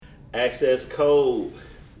Access Code.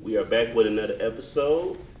 We are back with another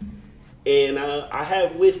episode. And I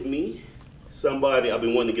have with me somebody I've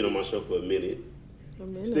been wanting to get on my show for a minute.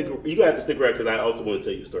 You gotta have to stick around because I also want to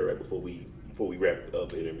tell you a story right before we wrap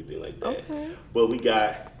up and everything like that. Okay. But we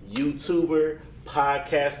got YouTuber,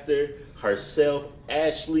 podcaster herself,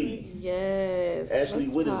 Ashley. Yes. Ashley,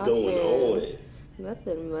 what is going on?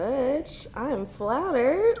 Nothing much. I am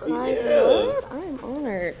flattered. Yeah. I am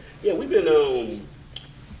honored. Yeah, we've been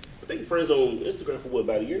I think friends on Instagram for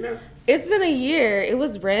about a year now. It's been a year. It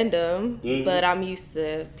was random, but I'm used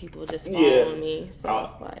to people just following me. So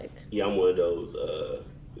it's like... Yeah, I'm one of those,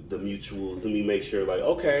 the mutuals. Let me make sure, like,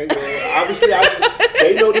 okay, well, obviously,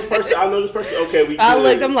 they know this person. I know this person. Okay, we good. I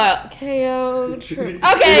looked, I'm like, KO, true.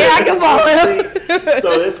 Okay, I can follow him.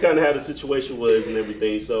 So that's kind of how the situation was and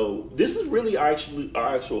everything. So this is really our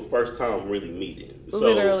actual first time really meeting. So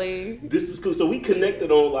literally. This is cool. So we connected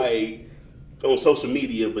on social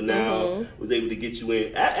media, but now was able to get you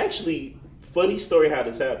in. Actually, funny story how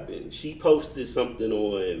this happened. She posted something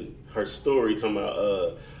on her story talking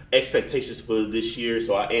about expectations for this year,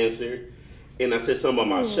 so I answered. And I said something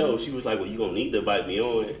about my show. She was like, well, you're going to need to invite me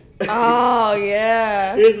on. Oh,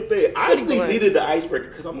 yeah. Here's the thing. I actually needed the icebreaker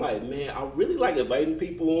because I'm like, man, I really like inviting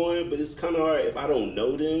people on, but it's kind of hard. If I don't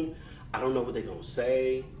know them, I don't know what they're going to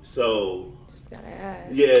say. So, just got to ask.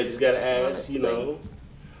 Yeah, just got to ask, honestly. you know.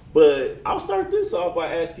 But I'll start this off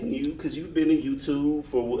by asking you, because you've been in YouTube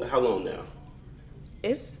for how long now?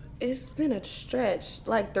 It's been a stretch,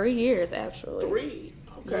 like 3 years actually. 3?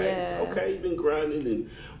 Okay. Yeah. Okay, you've been grinding and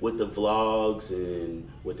with the vlogs and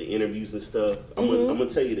with the interviews and stuff. I'm gonna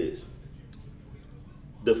tell you this.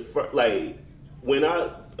 When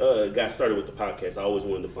I got started with the podcast, I always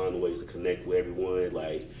wanted to find ways to connect with everyone,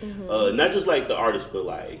 not just like the artists, but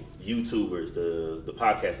like YouTubers, the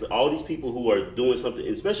podcasters, all these people who are doing something,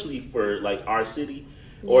 especially for like our city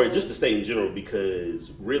or just the state in general,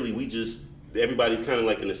 because really everybody's kind of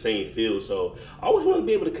like in the same field. So I always want to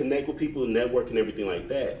be able to connect with people, network and everything like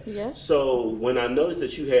that. Yeah. So when I noticed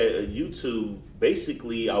that you had a YouTube,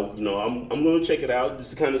 basically, I'm going to check it out just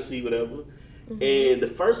to kind of see whatever. And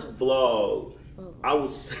the first vlog, I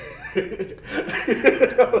was... The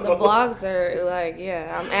vlogs are like,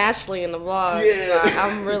 I'm Ashley in the vlog. Yeah. So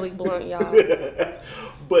I'm really blunt, y'all.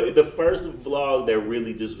 But the first vlog that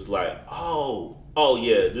really just was like, oh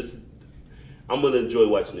yeah, I'm going to enjoy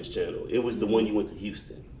watching this channel. It was the one you went to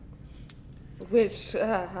Houston. Which,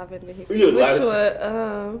 I've been to Houston. Which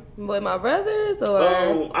with my brothers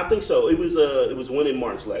or? I think so. It was one in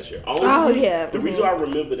March last year. The reason I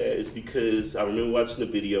remember that is because I remember watching the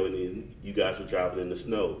video and then you guys were driving in the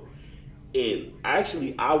snow. And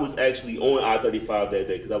I was actually on I-35 that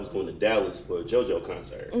day because I was going to Dallas for a JoJo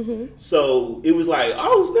concert. So it was like,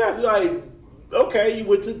 oh snap, like, okay, you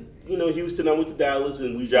went to Houston, I went to Dallas,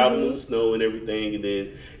 and we driving in the snow and everything, and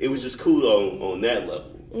then it was just cool on that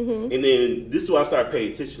level. And then this is why I started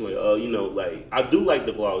paying attention, like I do like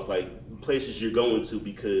the vlogs, like places you're going to,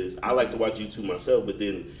 because I like to watch YouTube myself, but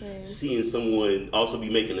then seeing someone also be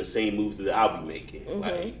making the same moves that I'll be making,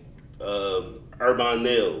 like Urban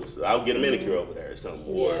Nails, I'll get a manicure over there or something,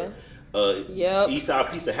 or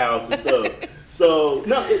Eastside Pizza House and stuff. So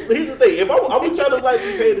no, here's the thing: if I would try to like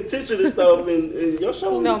be paying attention to stuff, and your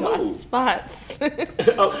show was my spots. My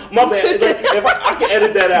bad. If I can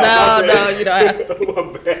edit that out. No, you don't have to.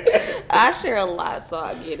 My bad. I share a lot, so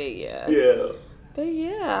I get it. Yeah. But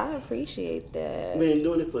I appreciate that. Man,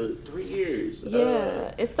 doing it for 3 years.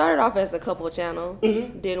 Yeah, it started off as a couple channel,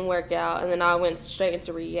 didn't work out, and then I went straight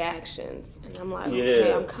into reactions. And I'm like,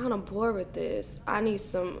 okay, I'm kind of bored with this. I need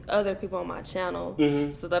some other people on my channel.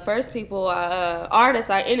 So the first artist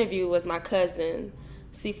I interviewed was my cousin,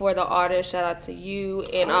 C4 the Artist. Shout out to you,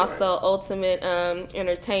 and also Ultimate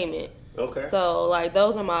Entertainment. Okay. So like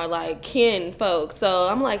those are my like kin folks. So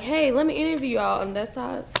I'm like, hey, let me interview y'all, and that's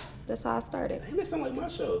how I started. Man, that sounds like my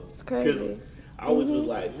show. It's crazy. Because I always was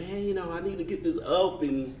like, man, I need to get this up.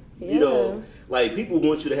 And, like, people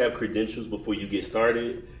want you to have credentials before you get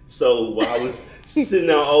started. So while I was sending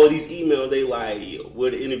out all of these emails, they like,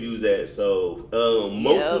 where the interviews at? So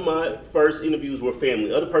most of my first interviews were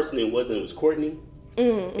family. Other person it wasn't. It was Courtney.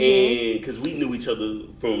 And because we knew each other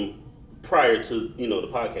from prior to, the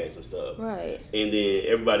podcast and stuff. Right. And then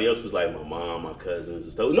everybody else was like my mom, my cousins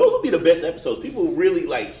and stuff. And those would be the best episodes. People really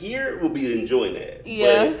will be enjoying that.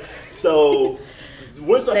 Yeah. But, so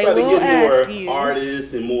once I started getting more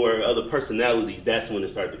artists and more other personalities, that's when it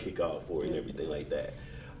started to kick off for it and everything like that.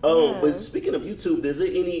 But speaking of YouTube,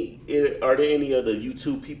 are there any other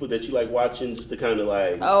YouTube people that you like watching just to kind of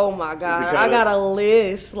like? Oh my God, I got a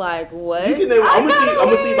list. Like what? You can name. I'm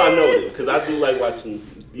gonna see if I know them because I do like watching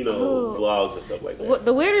vlogs and stuff like that? Well,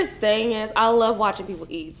 the weirdest thing is I love watching people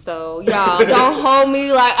eat. So y'all don't hold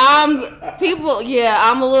me like I'm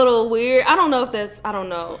a little weird. I don't know.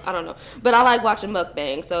 But I like watching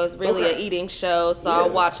mukbang. So it's really an eating show. So I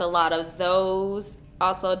watch a lot of those.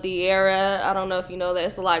 Also, De'Ara, I don't know if you know that.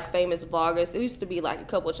 It's like famous bloggers. It used to be like a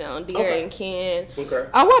couple channels, De'Ara and Ken. Okay.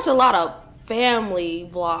 I watch a lot of family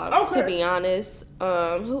vlogs, to be honest.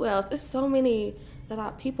 Who else? It's so many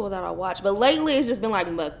people that I watch. But lately, it's just been like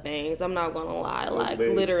mukbangs. I'm not going to lie. Like,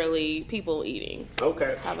 literally, people eating.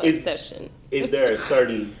 Okay. Have a session. Is there a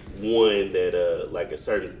certain one that, like a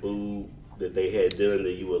certain food that they had done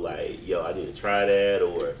that you were like, yo, I need to try that?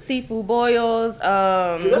 Or seafood boils.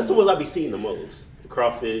 That's the ones I be seeing the most.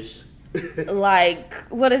 Crawfish. Like,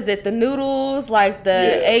 what is it? The noodles, like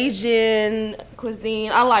the Asian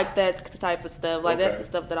cuisine. I like that type of stuff. Like, that's the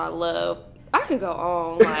stuff that I love. I could go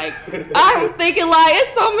on. Like, I'm thinking, like,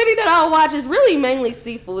 it's so many that I watch. It's really mainly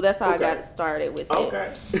seafood. That's how I got started with it.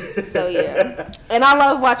 Okay. So, yeah. And I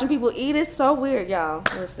love watching people eat. It's so weird, y'all.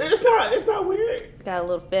 Listen. It's not weird. Got a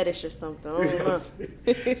little fetish or something. I don't know.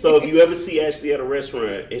 So, if you ever see Ashley at a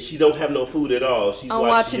restaurant and she don't have no food at all, she's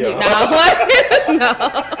watching it.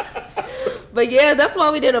 No. But yeah, that's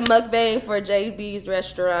why we did a mukbang for JB's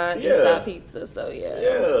restaurant, Eastside Pizza. So,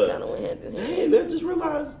 kind of went hand in hand. Dang, I just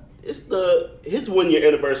realized it's his 1 year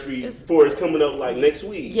anniversary for is coming up like next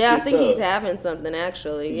week. Yeah, I think he's having something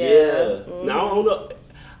actually. Yeah. Mm-hmm. Now I don't know.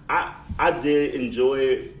 I did enjoy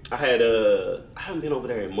it. I haven't been over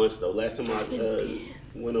there in months though. Last time I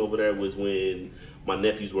went over there was when my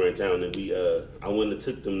nephews were in town, and I went and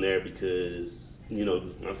took them there because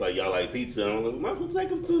I was like, y'all like pizza, and I was like, might as well take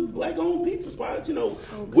them to black-owned pizza spots, so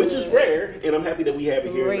which is rare, and I'm happy that we have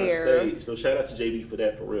it here in our state. So shout out to JB for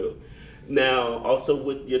that, for real. Now, also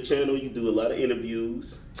with your channel, you do a lot of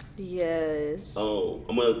interviews. Yes. I'm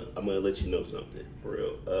gonna let you know something, for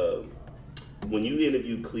real. When you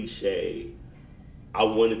interviewed Cliche, I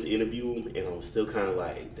wanted to interview him, and I was still kind of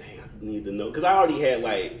like, dang, I need to know, because I already had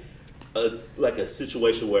a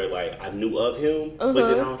situation where like I knew of him, but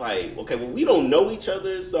then I was like, okay, well, we don't know each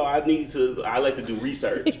other, so I like to do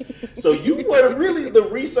research. So you were really the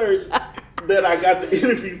research that I got the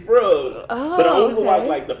interview from. But I only would watch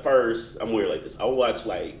like the first, I'm weird like this, I would watch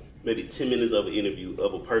like maybe 10 minutes of an interview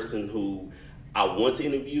of a person who I want to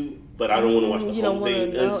interview, but I don't want to watch the whole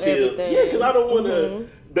thing until, because I don't want to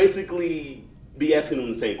basically be asking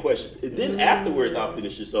them the same questions. And then afterwards I'll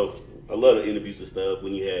finish it. So I love the interviews and stuff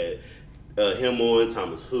when you had him on,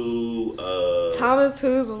 Thomas Who. Thomas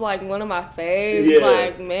Who's was like one of my faves. Yeah.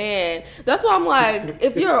 Like, man. That's why I'm like,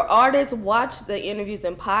 if you're an artist, watch the interviews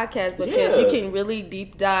and podcasts because you can really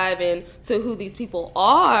deep dive into who these people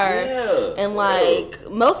are. Yeah. And like,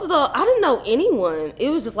 most of I didn't know anyone. It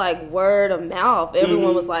was just like word of mouth.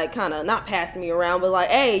 Everyone was like kind of not passing me around, but like,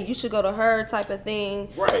 hey, you should go to her type of thing.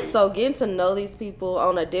 Right. So getting to know these people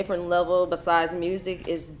on a different level besides music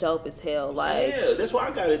is dope as hell. Like, yeah, that's why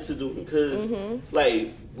I got it to do because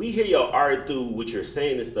like we hear your art through what you're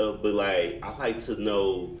saying and stuff, but like I like to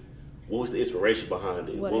know what was the inspiration behind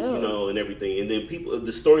it, what else? And everything. And then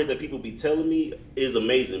the stories that people be telling me is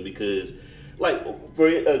amazing because, like,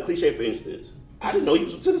 for Cliche, for instance, I didn't know he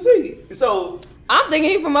was from Tennessee, so I'm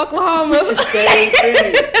thinking he's from Oklahoma. It's the same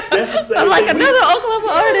thing. That's the same I'm like thing. another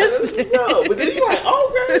Oklahoma artist. But then you're like,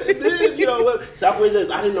 okay. And then, Southwest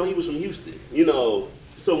says, I didn't know he was from Houston.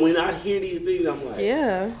 So when I hear these things, I'm like,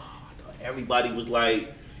 everybody was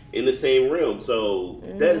like in the same realm. So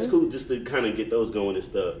that is cool just to kind of get those going and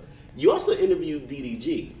stuff. You also interviewed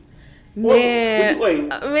DDG. Man,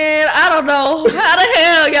 I don't know how the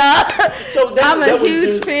hell, y'all. So I'm a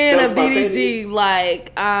huge fan of DDG.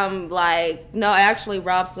 Actually,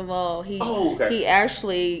 Rob Savall, he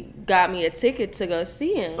actually got me a ticket to go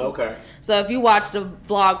see him. Okay. So if you watch the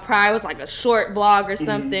vlog prior, it was like a short vlog or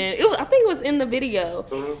something. I think it was in the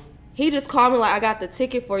video. He just called me like, I got the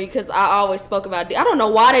ticket for you because I always spoke about I don't know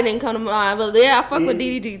why they didn't come to mind, but yeah, I fuck with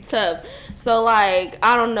DDG tough. So like,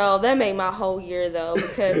 I don't know, that made my whole year though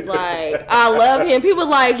because like, I love him. People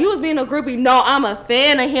like, you was being a groupie. No, I'm a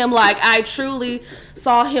fan of him. Like, I truly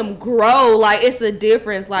saw him grow. Like, it's a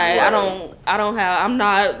difference. Like, right. I'm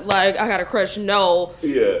not like, I got a crush. No.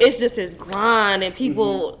 Yeah. It's just his grind and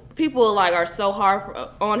people like are so hard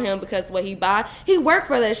on him because what he buy, he worked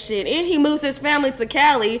for that shit and he moved his family to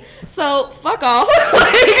Cali. So fuck off.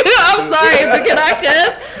 I'm sorry, but can I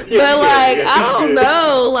cuss? But like I don't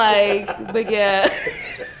know, like, but yeah.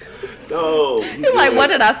 No. Like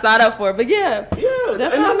what did I sign up for? But yeah. Yeah. Yeah,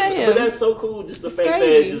 that's how I met him. But that's so cool. Just the fact that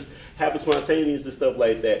it just happens spontaneous and stuff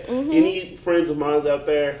like that. Mm-hmm. Any friends of mine out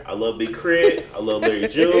there? I love Big Crit. I love Larry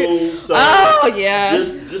June. So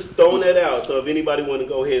just throwing that out. So if anybody want to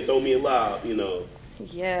go ahead, throw me a lob, send them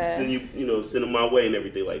my way and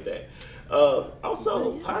everything like that.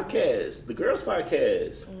 Also, podcast, the Girls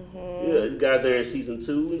Podcast. Mm-hmm. Yeah, you guys are in season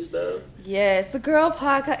 2 and stuff. Yes, the Girl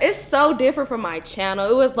Podcast. It's so different from my channel.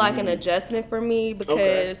 It was like an adjustment for me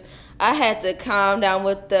because I had to calm down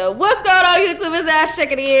with the what's going on YouTube is ass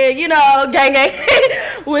checking in, gang.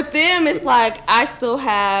 With them, it's like I still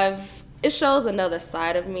have. It shows another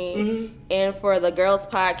side of me, and for the Girls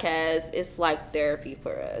Podcast, it's like therapy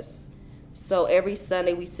for us. So every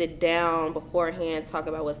Sunday we sit down beforehand, talk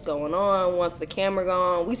about what's going on. Once the camera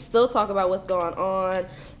gone, we still talk about what's going on.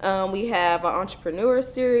 We have an entrepreneur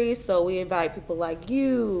series, so we invite people like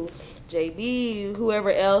you, JB, whoever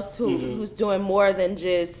else who's doing more than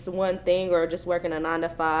just one thing or just working a 9 to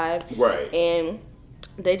 5. Right. And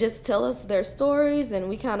they just tell us their stories, and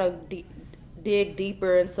we kind of dig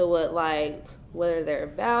deeper into what are their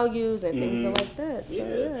values and things like that.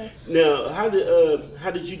 So, Now, how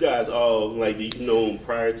did you guys all, did you know them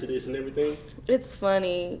prior to this and everything? It's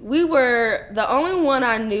funny. We were, the only one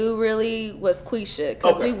I knew really was Quisha,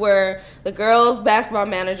 because we were the girls' basketball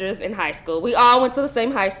managers in high school. We all went to the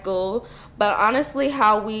same high school, but honestly,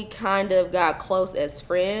 how we kind of got close as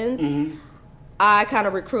friends, I kind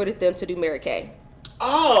of recruited them to do Mary Kay.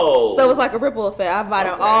 Oh. So it was like a ripple effect. I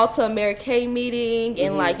invited them all to a Mary Kay meeting,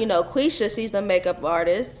 and Quisha, she's the makeup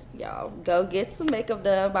artist. Y'all go get some makeup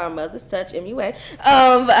done by Mother's Touch MUA.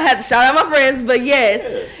 I had to shout out my friends, but yes,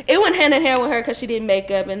 it went hand in hand with her because she did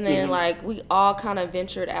makeup, and then we all kind of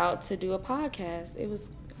ventured out to do a podcast. It was,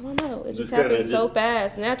 I don't know, it just happened so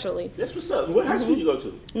fast, naturally. That's what's up. What high school you go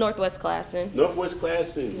to? Northwest Classen. Northwest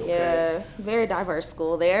Classen. Okay. Yeah, very diverse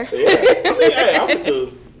school there. Yeah, I mean, I went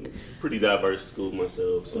to pretty diverse school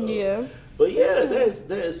myself, so but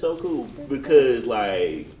that is so cool because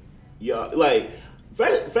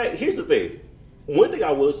fact here's the thing. One thing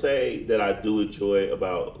I will say that I do enjoy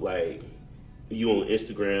about you on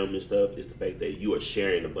Instagram and stuff is the fact that you are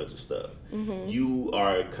sharing a bunch of stuff. You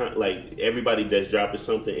are everybody that's dropping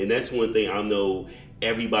something, and that's one thing I know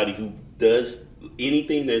everybody who does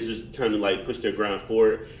anything that's just trying to push their grind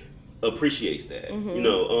forward appreciates that.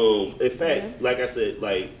 In fact, like I said,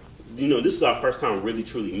 this is our first time really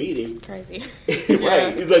truly meeting. It's crazy.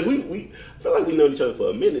 Right. It's we feel like we've known each other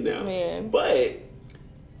for a minute now. Man. But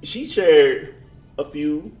she shared a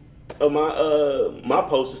few of my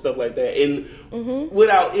posts and stuff like that. And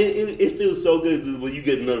without it feels so good when you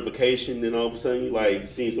get a notification and all of a sudden you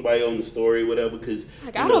seeing somebody on the story or whatever, because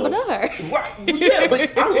I don't know her. Right. Yeah,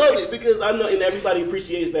 but I love it because I know, and everybody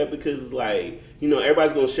appreciates that because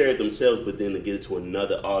everybody's gonna share it themselves, but then to get it to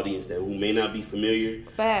another audience who may not be familiar.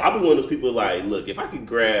 Facts. I'll be one of those people look, if I could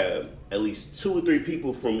grab at least 2 or 3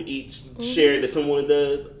 people from each share that someone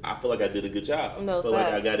does, I feel like I did a good job. No, I feel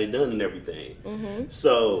facts. like I got it done and everything.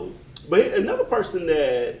 So, but another person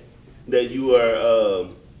that you are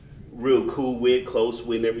real cool with, close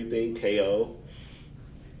with and everything, KO.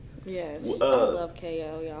 Yes, I love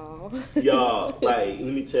KO, y'all. Y'all, let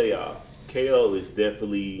me tell y'all, KO is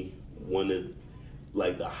definitely one of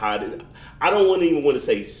the hottest. I don't even want to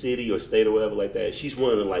say city or state or whatever like that. She's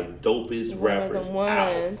one of the dopest rappers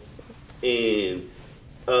out. And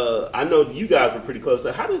I know you guys were pretty close.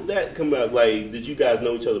 How did that come out? Did you guys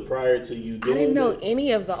know each other prior to you doing I didn't know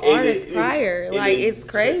any of the artists prior. It's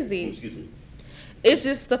crazy. Excuse me. It's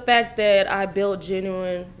just the fact that I built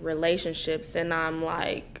genuine relationships, and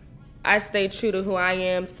I stay true to who I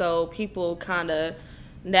am, so people kind of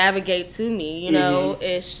navigate to me,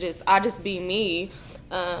 It's just, I just be me.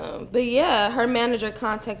 But yeah, her manager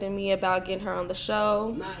contacted me about getting her on the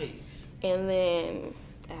show. Nice. And then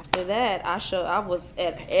after that, I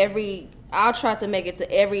tried to make it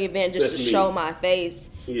to every event just to show my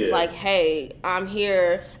face. Yeah. It's hey, I'm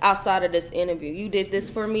here outside of this interview. You did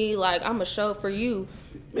this for me, I'm a show for you.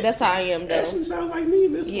 That's how I am, though. Actually sounds like me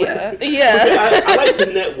in this way. Yeah. I like to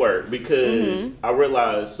network because I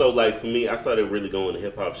realized, for me, I started really going to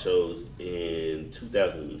hip-hop shows in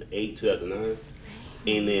 2008, 2009.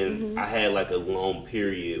 And then I had a long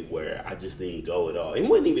period where I just didn't go at all. It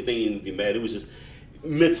wasn't even thinking to be mad. It was just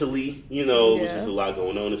mentally, it was just a lot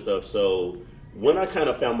going on and stuff. So when I kind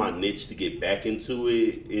of found my niche to get back into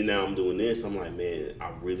it, and now I'm doing this, I'm like, man,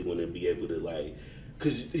 I really want to be able to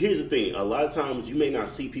because here's the thing, a lot of times you may not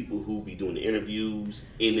see people who be doing the interviews,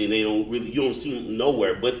 and then you don't see them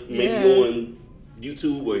nowhere, but maybe on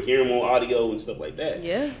YouTube or hear them on audio and stuff like that.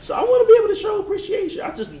 Yeah. So I want to be able to show appreciation.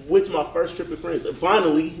 I just went to my first trip with friends. And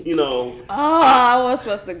finally, you know. Oh, I was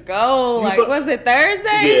supposed to go. Like, was it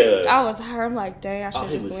Thursday? Yeah. I was hurt. I'm like, dang, I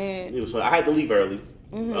should just went. It was fun. I had to leave early.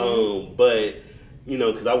 Mm-hmm. But, you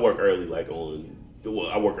know, because I work early, I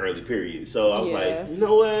work early, period. So I was like, you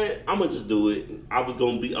know what? I'm gonna just do it. I was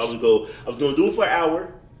gonna do it for an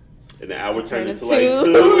hour. And the hour turned into like 2.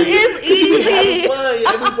 It's easy. Fun.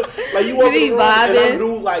 Like you walk in the room and I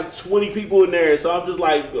knew like 20 people in there. So I'm just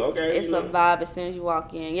like, okay. It's a vibe as soon as you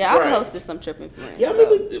walk in. Yeah, I've hosted some tripping friends. Yeah, I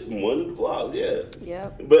remember one of the vlogs, yeah.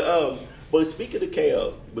 But speaking of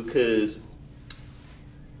KO, because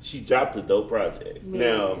she dropped a dope project. Man.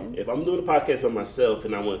 Now, if I'm doing a podcast by myself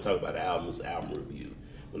and I want to talk about the album, it's album review.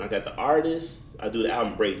 When I got the artist, I do the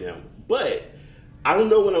album breakdown. But I don't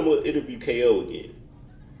know when I'm going to interview KO again.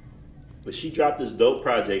 But she dropped this dope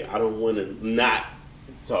project. I don't want to not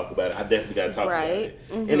talk about it. I definitely got to talk about it.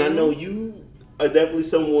 Mm-hmm. And I know you are definitely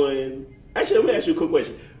someone. Actually, let me ask you a quick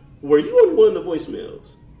question. Were you on one of the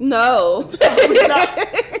voicemails? No. Dang,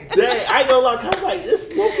 I ain't gonna lie. I'm like, this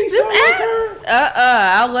Smokey sound like her?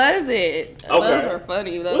 I wasn't. Okay. Those were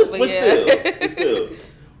funny though. But still.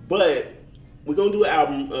 But we're gonna do an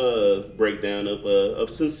album breakdown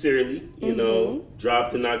of Sincerely. You know,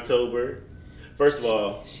 dropped in October. First of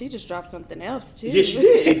all, she just dropped something else too. Yeah, she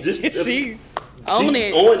did. She owned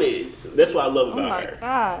it. On it. That's what I love about her. Oh my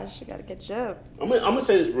gosh, she gotta catch up. I'm gonna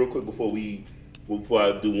say this real quick before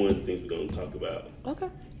I do one of the things we're gonna talk about. Okay.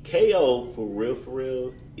 KO for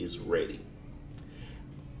real is ready.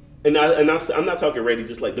 And I'm not talking ready.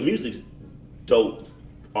 Just like the music's dope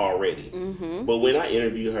already. Mm-hmm. But when I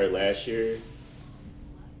interviewed her last year,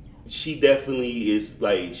 she definitely is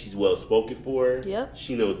like she's well spoken for. Yep.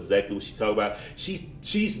 She knows exactly what she's talking about. She's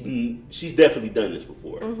definitely done this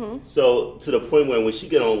before. Mm-hmm. So to the point where when she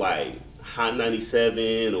get on like Hot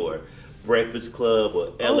 97 or Breakfast Club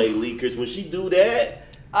or LA Leakers, when she do that,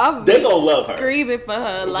 they gonna love her. Screaming for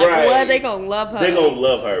her, like what? They gonna love her. They gonna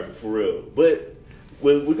love her for real. But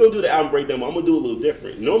when we're gonna do the album breakdown, I'm gonna do a little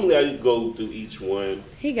different. Normally I go through each one.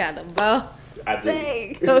 He got them both. I do.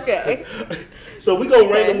 Dang. Okay. So we're going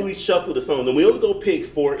to randomly shuffle the songs, and we only go pick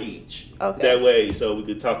 4 each. Okay. That way, so we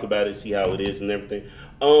could talk about it, see how it is and everything.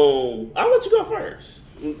 I'll let you go first.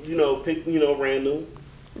 You know, pick, random.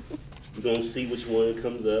 We're going to see which one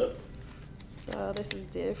comes up. Oh, this is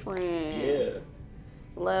different. Yeah.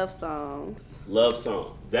 Love songs. Love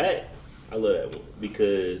song. I love that one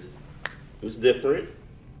because it was different.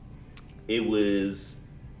 It was,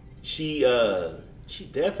 she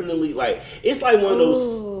definitely, like, it's like one of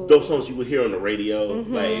those songs you would hear on the radio,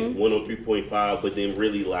 like 103.5, but then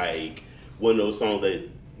really like one of those songs that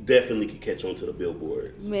definitely could catch on to the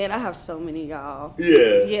billboards. Man, I have so many, y'all.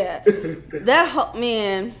 Yeah. That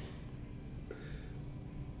man.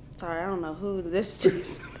 Sorry, I don't know who this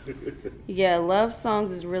is. Yeah, Love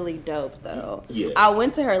Songs is really dope, though. Yeah. I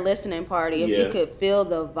went to her listening party, and you could feel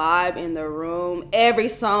the vibe in the room. Every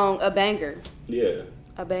song, a banger. Yeah.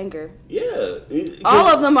 A banger. Yeah. All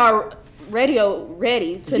of them are radio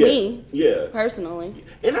ready to me. Yeah. Personally.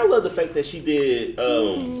 And I love the fact that she did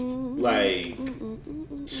like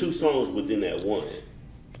 2 songs within that one.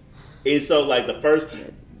 And so like the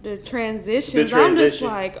transitions, I'm just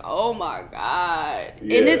like, oh my God.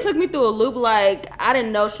 Yeah. And it took me through a loop. Like, I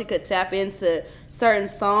didn't know she could tap into certain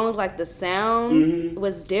songs. Like, the sound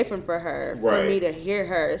was different for her. Right. For me to hear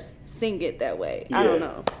her sing it that way. Yeah. I don't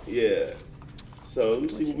know. Yeah. So, let me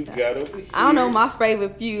see what we got over here. I don't know my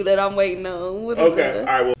favorite few that I'm waiting on. What is okay. All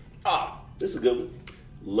right. Well, this is a good one.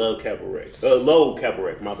 Low Cabaret.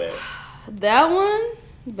 My bad. That one,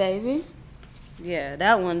 baby. Yeah,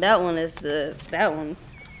 that one is that one. It's that one?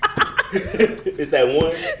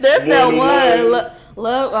 That's that one.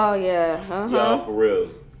 Love, oh yeah. Y'all, for real.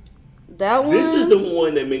 That one? This is the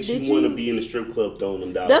one that makes you want to be in the strip club throwing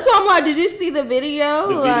them dollars. That's why I'm like, did you see the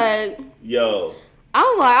video? Yo.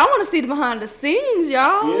 I'm like, I want to see the behind the scenes,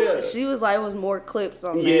 y'all. Yeah. She was like, it was more clips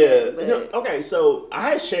on there. Yeah. Okay, so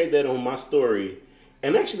I had shared that on my story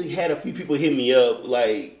and actually had a few people hit me up,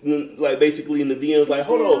 like basically in the DMs, like,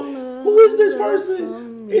 hold on, who is this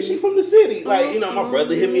person? Is she from the city? Like, my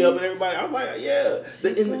brother hit me up and everybody. I'm like, yeah.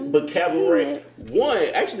 But Cabaret,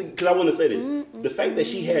 actually, because I want to say this, the fact that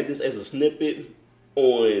she had this as a snippet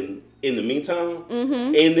on In the Meantime,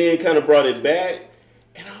 and then kind of brought it back.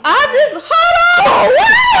 And hold on,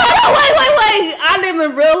 wait. I didn't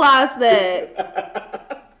even realize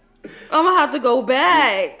that. I'm gonna have to go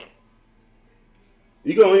back.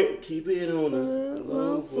 You gonna keep it on the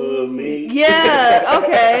low for me? Yeah,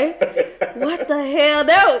 okay. What the hell?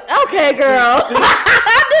 Okay, girl.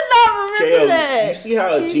 I did not remember that. You see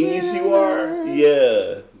how a genius you are?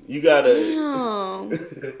 Yeah. You gotta. Damn.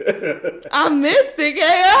 I missed it,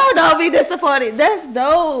 KO. Don't be disappointed. That's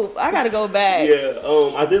dope. I gotta go back. Yeah.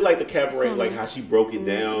 I did like the cabaret, like how she broke it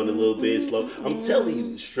down a little bit slow. I'm telling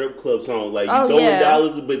you, strip club song, like you throwing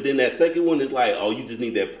dollars, but then that second one is like, oh, you just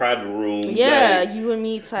need that private room. Yeah, like, you and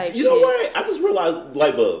me type. You know what? I just realized,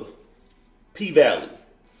 like, P Valley.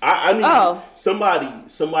 I need somebody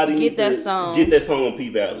get that song. Get that song on P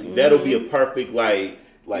Valley. Mm-hmm. That'll be a perfect like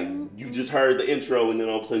you just heard the intro and then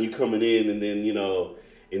all of a sudden you coming in and then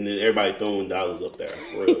and then everybody throwing dollars up there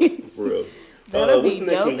for real. For real. What's the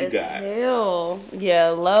next one you got? Hell. Yeah,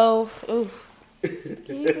 low. Oof. Keep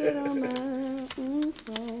it on my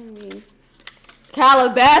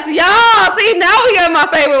Calabasas. Y'all, see now we got my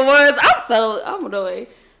favorite ones. I'm annoyed.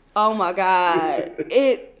 Oh my God.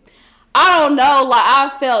 I don't know, like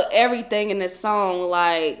I felt everything in this song,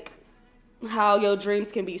 like how your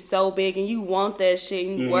dreams can be so big and you want that shit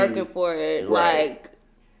and you working for it. Right. Like,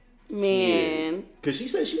 man. Because she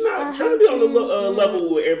said she's not trying to be on the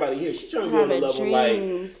level with everybody here. She's trying to be on the level like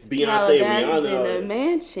Beyonce, Rihanna. In the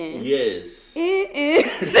mansion. Yes. She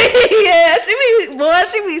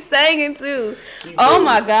be singing too.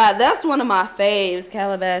 My God, that's one of my faves.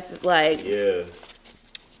 Calabasas, like. Yeah.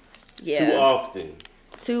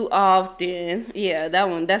 Too often. Yeah, that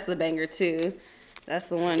one, that's a banger too. That's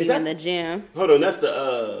the one in the gym. Hold on, that's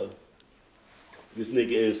the this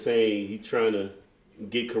nigga insane. He trying to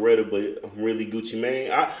get Coretta, but I'm really Gucci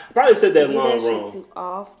Mane. I probably said that line wrong. Too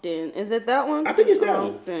often. Is it that one? I think it's that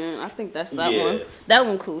one. I think that's that one. That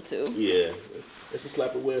one cool too. Yeah, that's a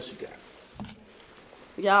slapper. What else you got?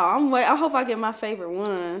 Y'all, I hope I get my favorite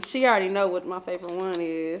one. She already know what my favorite one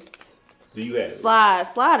is. Do you have Slide?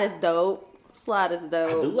 Slide is dope. Slide is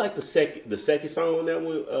dope. I do like the second song on that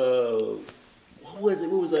one. What was it?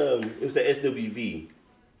 It was the SWV.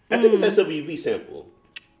 I think it's SWV sample.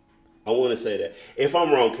 I want to say that. If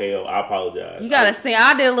I'm wrong, KO, I apologize. You gotta sing.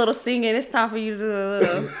 I did a little singing. It's time for you to do a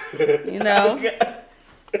little. You know.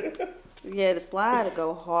 Yeah, the slide to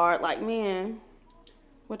go hard. Like, man,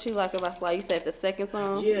 what you like about slide? You said the second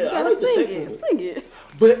song. Yeah, you gotta I like sing the second one. Sing it.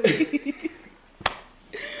 But.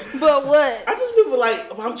 But what? I just remember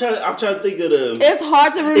I'm trying to think of the. It's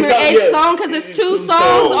hard to remember each song because it's two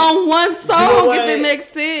songs on one song. You know, if it makes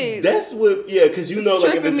sense. That's what, because it's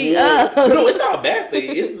like if it's me up. No, it's not a bad thing.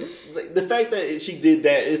 It's the fact that she did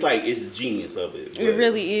that. It's like it's genius of it. It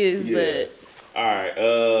really is. Yeah. But all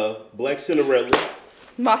right, Black Cinderella.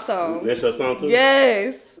 My song. That's your song too.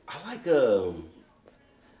 Yes. I like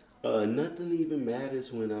Nothing Even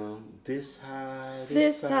Matters When I'm this high. I like,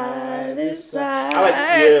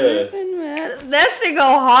 that shit go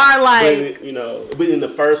hard, like. But in the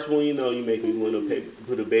first one, you make me want to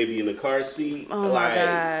put a baby in the car seat. Oh my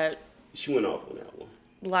God. She went off on that one.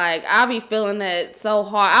 Like, I be feeling that so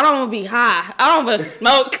hard. I don't want to be high. I don't want to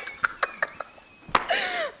smoke.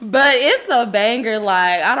 But it's a banger.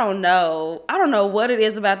 Like, I don't know what it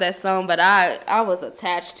is about that song, but I was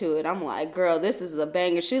attached to it. I'm like, girl, this is a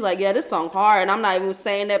banger. She's like, yeah, this song hard, and I'm not even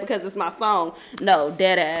saying that because it's my song. No,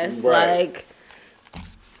 dead ass. Right. Like,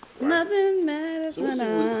 nothing matters when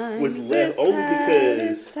I was left only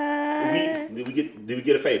because did we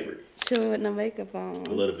get a favorite? She with no makeup on. I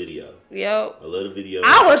love the video. Yep. I love the video.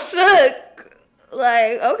 I was shook.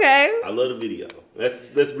 Like, okay. I love the video.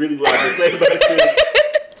 That's really what I can say about it.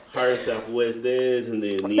 Her and Southwest Dez, and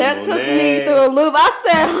then that took me through a loop. I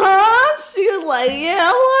said, huh? She was like,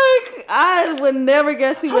 yeah. Like, I would never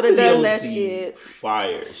guess he would have done that shit.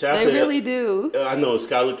 Fire. They really do. I know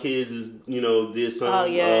Scholar Kids is, did something. Oh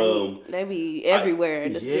yeah, they be everywhere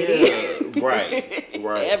in the city. Right.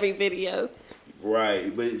 Every video.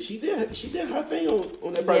 Right, but she did her thing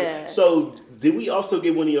on that project. Yeah. So did we also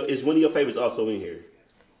get one of your favorites also in here?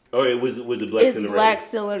 Or was it Black Cinderella?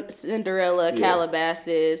 It's Black Cinderella,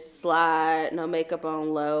 Calabasas, Slide, No Makeup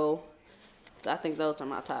on Low. I think those are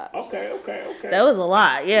my tops. Okay. That was a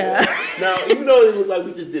lot, yeah. Now, even though it looked like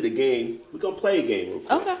we just did a game, we're going to play a game real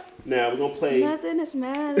quick. Okay. Now, we're going to play... Nothing is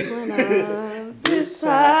matters when I'm this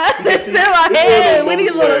side. It's in my head. We need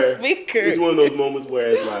a little speaker. It's one of those moments where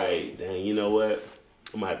it's like, dang, you know what?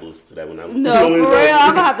 I'm going to have to listen to that one. No, for real.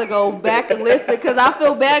 I'm going to have to go back and listen because I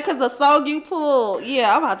feel bad because the song you pulled.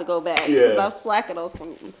 Yeah, I'm going to have to go back because I'm slacking on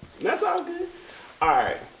something. That's all good. All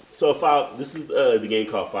right. So, this is the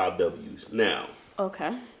game called 5 W's. Now.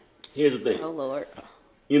 Okay. Here's the thing. Oh, Lord.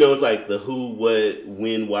 It's like the who, what,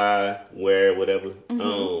 when, why, where, whatever.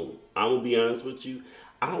 Mm-hmm. I'm going to be honest with you.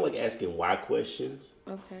 I don't like asking why questions.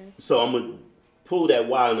 Okay. So, I'm going to pull that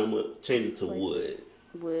why and I'm going to change it to would.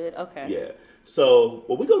 Would, okay. Yeah. So,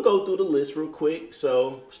 well, we're going to go through the list real quick.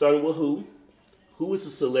 So, starting with who? Who is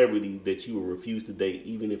a celebrity that you would refuse to date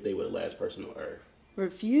even if they were the last person on earth?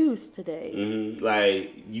 Refuse to date? Mm-hmm.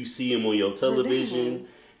 Like, you see them on your television.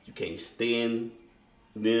 You can't stand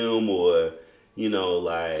them or, you know,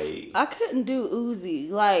 like... I couldn't do Uzi.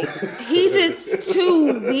 Like, he's just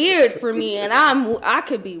too weird for me. And I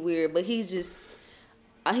could be weird, but he's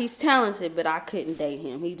talented, but I couldn't date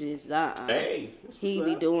him. He just, Hey, he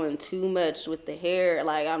be doing too much with the hair.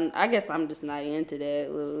 Like, I guess I'm just not into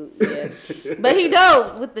that. Yeah. But he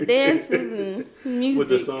dope with the dances and music. With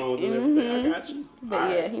the songs and everything. I got you.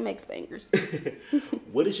 But he makes bangers.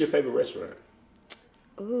 What is your favorite restaurant?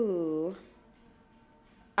 Ooh.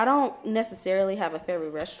 I don't necessarily have a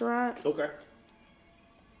favorite restaurant. Okay.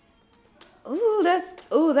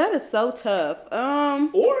 That is so tough.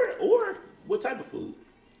 Or what type of food?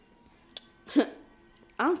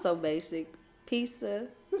 I'm so basic. Pizza,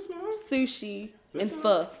 sushi, and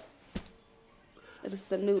pho. It's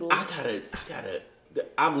the noodles.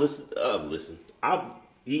 I've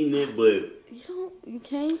eaten it, but you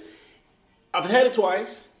can't. I've had it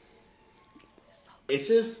twice. It's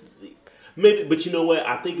just maybe, but you know what?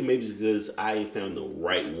 I think maybe it's because I ain't found the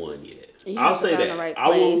right one yet. I'll say that. Right, I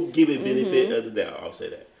will give it benefit of the doubt. I'll say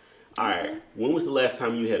that. All right. When was the last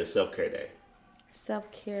time you had a self-care day?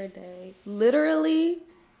 Self-care day. Literally,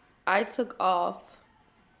 I took off,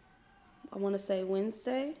 I want to say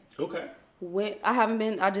Wednesday. Okay.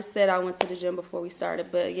 I just said I went to the gym before we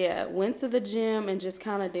started, but yeah, went to the gym and just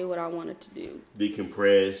kind of did what I wanted to do.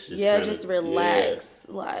 Decompress. Just relax.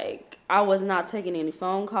 Yeah. Like, I was not taking any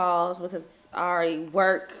phone calls because I already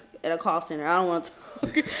work at a call center. I don't want to talk.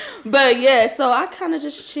 But yeah, so I kind of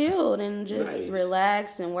just chilled and just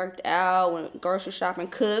relaxed and worked out, went grocery shopping,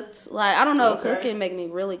 cooked. Like, I don't know, cooking make me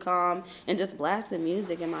really calm and just blasting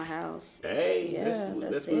music in my house. Hey, that's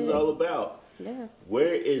what it's all about. Yeah.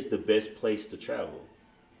 Where is the best place to travel?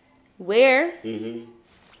 Where? Mm-hmm.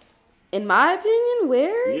 In my opinion,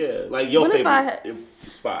 where? Yeah, like your favorite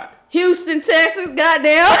spot. Houston, Texas,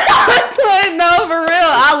 goddamn. No, for real.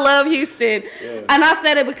 I love Houston. Yeah. And I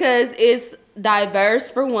said it because it's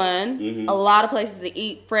diverse for one. Mm-hmm. A lot of places to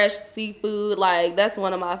eat fresh seafood. Like, that's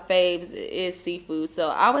one of my faves is seafood. So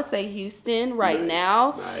I would say Houston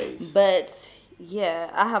now. Nice. But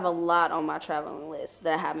yeah, I have a lot on my traveling list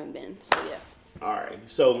that I haven't been. So yeah. All right.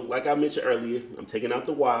 So like I mentioned earlier, I'm taking out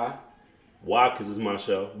the why. Why? Because it's my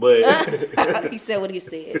show. But he said what he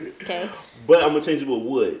said. Okay. But I'm gonna change it with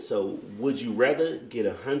would. So would you rather get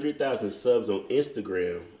 100,000 subs on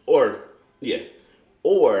Instagram or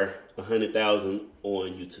 100,000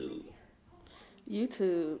 on YouTube?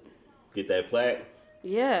 YouTube. Get that plaque.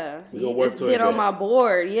 Yeah. We're gonna work towards that. It's been on my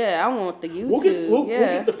board. Yeah, I want the YouTube. We'll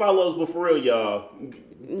get the follows, but for real, y'all.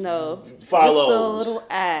 No. Follows. Just a little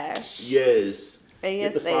ash. Yes. ASH.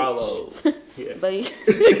 Get the follows. Yeah. But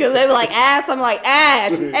because they be like Ash, I'm like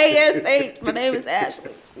Ash. ASH. My name is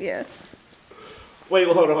Ashley. Yeah. Wait,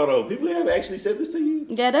 well, hold on. People have actually said this to you?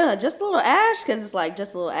 Yeah, just a little Ash, because it's like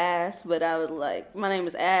just a little ass. But I was like, my name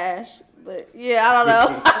is Ash. But yeah, I don't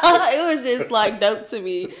know. It was just like dope to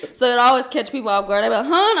me. So it always catch people off guard. They be like,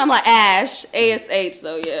 huh? And I'm like, Ash. ASH.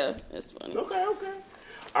 So yeah, it's funny. Okay.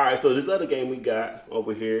 All right, so this other game we got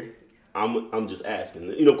over here, I'm just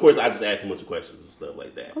asking. You know, of course, I just ask a bunch of questions and stuff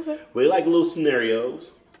like that. Okay. But like little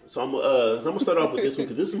scenarios. So I'm gonna start off with this one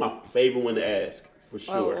because this is my favorite one to ask for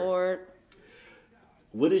sure. Oh Lord.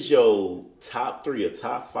 What is your top 3 or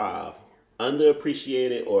top 5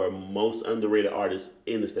 underappreciated or most underrated artists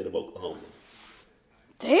in the state of Oklahoma?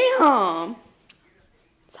 Damn.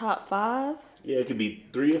 Top 5? Yeah, it could be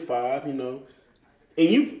 3 or 5. You know,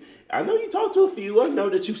 and I know you talked to a few. I know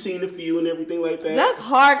that you've seen a few and everything like that. That's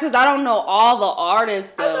hard because I don't know all the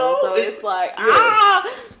artists though. I know. So it's like,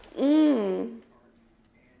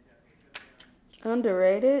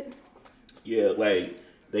 Underrated? Yeah, like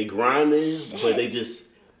they grinding, but they just,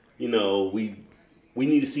 you know, we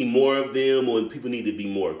need to see more of them, or people need to be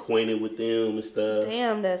more acquainted with them and stuff.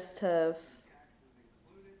 Damn, that's tough.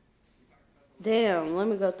 Damn, let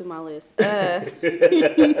me go through my list.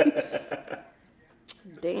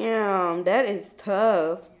 Damn, that is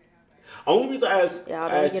tough. Only reason I ask you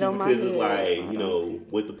because it's like, you know,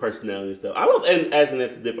 with the personality and stuff. I love asking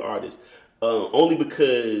that to different artists. Only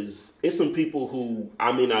because it's some people who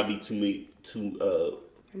I may not be too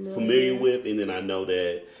familiar with, and then I know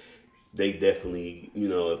that they definitely, you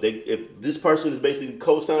know, if this person is basically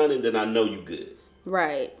co-signing, then I know you good.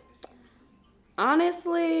 Right.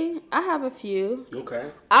 Honestly, I have a few. Okay.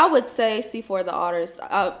 I would say C4 the artist.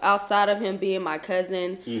 Outside of him being my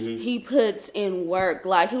cousin, he puts in work.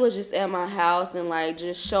 Like, he was just at my house and like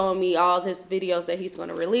just showing me all his videos that he's going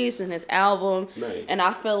to release in his album. Nice. And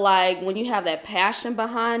I feel like when you have that passion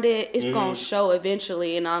behind it, it's going to show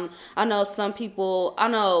eventually. And I know some people. I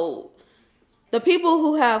know the people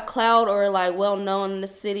who have clout or like well known in the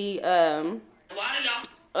city.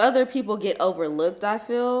 Other people get overlooked, I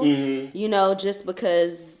feel, you know, just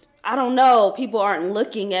because, I don't know, people aren't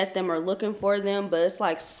looking at them or looking for them, but it's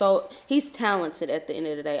like, so, he's talented at the end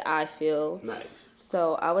of the day, I feel. Nice.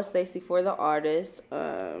 So, I would say C4 the artist.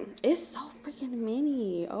 It's so freaking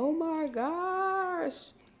many. Oh my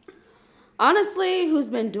gosh. Honestly, who's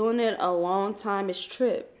been doing it a long time is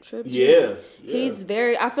Trip. Yeah. He's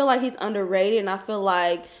I feel like he's underrated, and I feel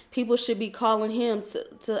like people should be calling him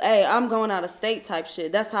to hey, I'm going out of state type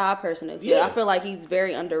shit. That's how I personally feel. Yeah. I feel like he's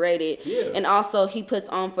very underrated. Yeah. And also, he puts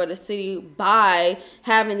on for the city by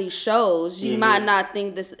having these shows. You might not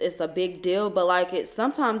think this is a big deal, but like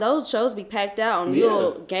sometimes those shows be packed out and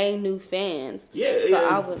you'll gain new fans. Yeah, so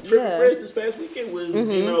I would, Trip and Friends this past weekend was,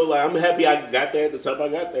 you know, like, I'm happy I got there at the time I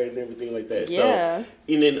got there and everything like that. Yeah. So,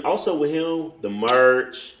 and then also with him, the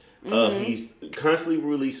merch, he's constantly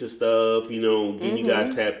releasing stuff, you know, getting you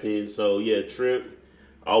guys tapped in. So, yeah, Trip,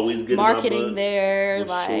 always good marketing there,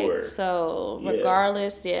 like, sure. So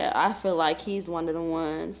regardless, I feel like he's one of the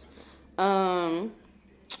ones.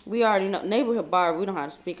 We already know Neighborhood Bar. We don't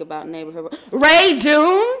have to speak about Neighborhood Bar. Ray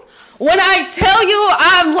June. When I tell you,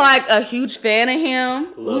 I'm like a huge fan of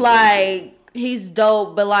him. Like, he's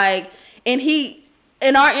dope, but like, and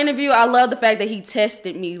in our interview, I love the fact that he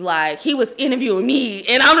tested me. Like, he was interviewing me,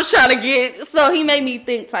 and I'm just trying to so he made me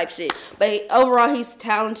think type shit. But overall, he's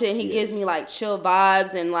talented. He gives me, like, chill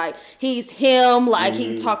vibes, and, like, he's him. Like,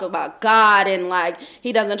 he talk about God, and, like,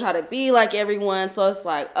 he doesn't try to be like everyone. So it's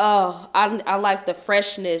like, oh, I like the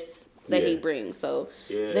freshness that he brings. So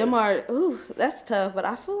them are, that's tough. But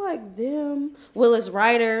I feel like them, Willis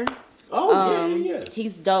Ryder.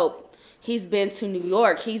 He's dope. He's been to New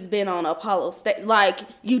York. He's been on Apollo State. Like,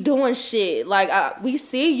 you doing shit. Like, we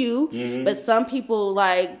see you, but some people,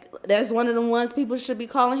 like, there's one of the ones people should be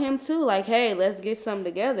calling him too. Like, hey, let's get something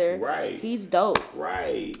together. Right. He's dope.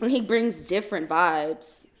 Right. And he brings different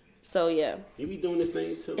vibes. So, yeah. He be doing this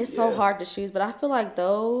thing too. It's so hard to choose, but I feel like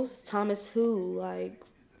those, Thomas Who, like,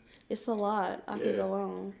 it's a lot. I could go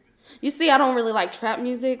on. You see, I don't really like trap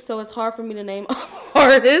music, so it's hard for me to name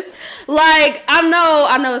artists. Like, I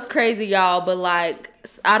know it's crazy, y'all, but like,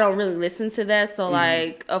 I don't really listen to that. So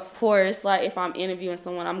like, of course, like if I'm interviewing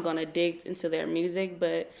someone, I'm gonna dig into their music.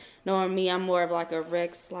 But knowing me, I'm more of like a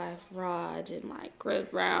Rex / Raj and like Chris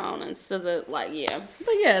Brown and SZA. Like, yeah,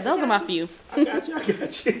 but yeah, those are my few. I got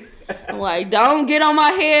you. I'm like, don't get on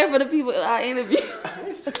my head for the people I interview.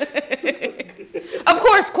 Of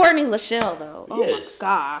course, Courtney Lachelle though. Oh my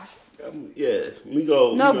gosh. Yes, we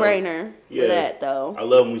go. No brainer for that though. I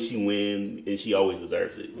love when she wins, and she always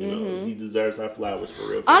deserves it. You know, she deserves her flowers for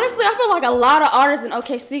real. Honestly, I feel like a lot of artists in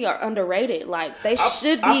OKC are underrated. Like they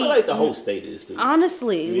should be. I feel like the whole state is too.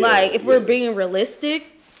 Honestly, like if we're being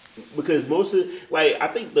realistic, because most of I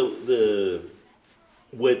think the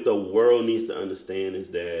what the world needs to understand is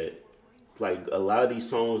that like a lot of these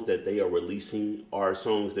songs that they are releasing are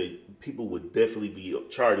songs that people would definitely be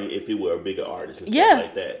charting if it were a bigger artist and stuff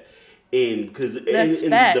like that. And because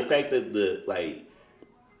the fact that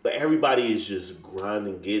but everybody is just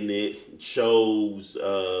grinding, getting it, shows,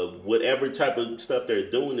 whatever type of stuff they're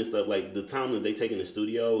doing and stuff, like the time that they take in the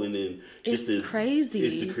studio and then crazy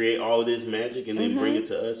is to create all this magic and then bring it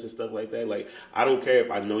to us and stuff like that. Like, I don't care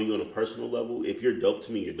if I know you on a personal level. If you're dope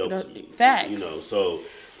to me, you're dope to me. Facts. You know, so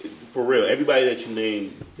for real, everybody that you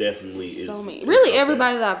named definitely is. So many. Really,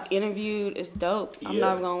 everybody that I've interviewed is dope. I'm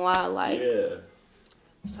not gonna lie. Like,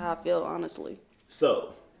 that's how I feel, honestly.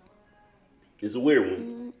 So, it's a weird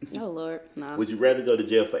one. Oh, Lord. Nah. Would you rather go to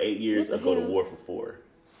jail for 8 years or go to war for 4?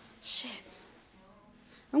 Shit.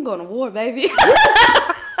 I'm going to war, baby.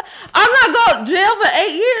 I'm not going to jail for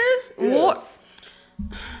 8 years. Yeah. War. All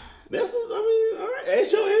right.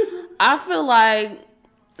 Ask your answer. I feel like,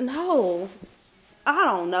 no. I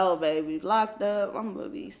don't know, baby. Locked up. I'm going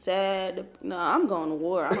to be sad. No, I'm going to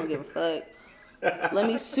war. I don't give a fuck. Let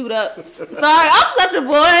me suit up. Sorry, I'm such a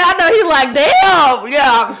boy. I know he like, damn.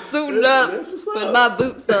 Yeah, I'm suiting up with my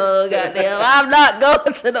boots on. Goddamn, I'm not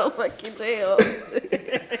going to no fucking jail.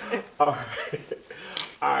 All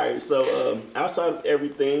right. So outside of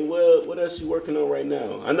everything, what else you working on right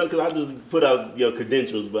now? I know because I just put out your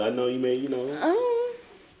credentials, but I know you may,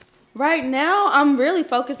 Right now, I'm really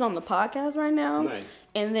focused on the podcast right now. Nice.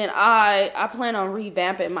 And then I plan on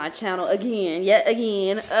revamping my channel yet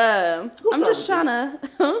again. I'm just trying to.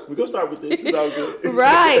 We're going to start with this. It's all good.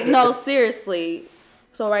 Right. No, seriously.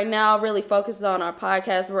 So right now, really focused on our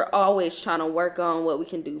podcast. We're always trying to work on what we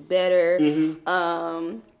can do better.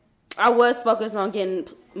 Mm-hmm. I was focused on getting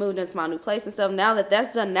moved into my new place and stuff. Now that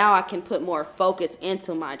that's done, now I can put more focus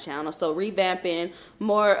into my channel. So revamping,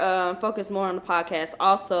 more focus more on the podcast.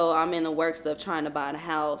 Also, I'm in the works of trying to buy a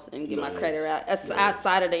house and get my credit out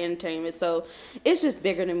outside of the entertainment. So it's just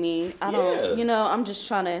bigger than me. I don't, I'm just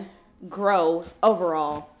trying to grow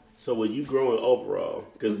overall. So when you growing overall,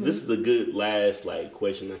 because this is a good last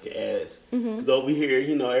question I can ask. Because over here,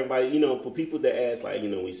 everybody, for people that ask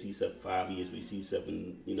we see stuff for 5 years, we see stuff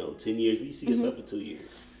in 10 years, we see stuff for 2 years.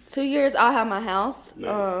 2 years, I'll have my house.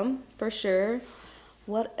 Nice. For sure.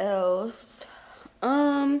 What else?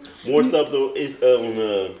 More subs on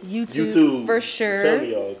YouTube for sure. Tell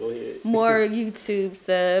me, y'all. Go ahead. More YouTube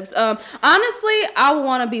subs. Honestly, I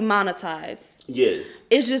want to be monetized. Yes.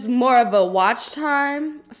 It's just more of a watch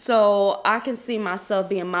time, so I can see myself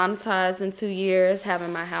being monetized in 2 years,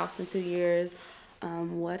 having my house in 2 years.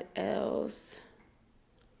 What else?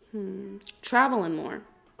 Traveling more.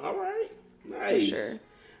 All right. Nice. For sure.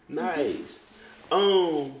 Nice.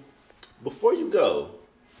 Before you go.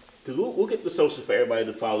 Because we'll get the socials for everybody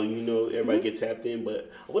to follow. Everybody get tapped in.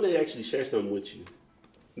 But I want to actually share something with you.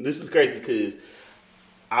 This is crazy because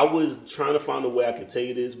I was trying to find a way I could tell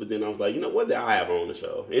you this, but then I was like, one day I'll have her on the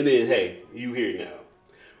show. And then, hey, you here now.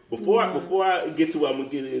 Before I get to what I'm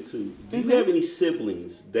going to get into, do you have any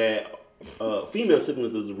siblings that, female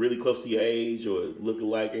siblings that's really close to your age or look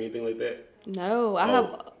alike or anything like that? No, I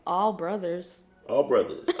have all brothers. All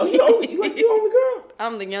brothers. Oh, you only girl?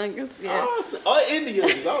 I'm the youngest, yeah. And the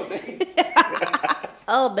youngest. Oh, dang.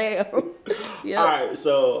 Oh, damn. Yep. All right,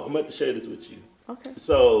 so I'm about to share this with you. Okay.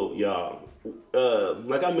 So, y'all,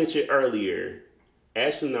 like I mentioned earlier,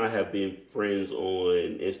 Ashley and I have been friends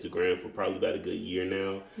on Instagram for probably about a good year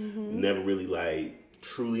now. Never really,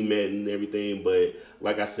 truly met and everything, but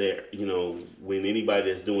like I said, when anybody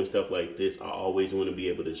that's doing stuff like this, I always want to be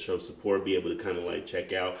able to show support, be able to kind of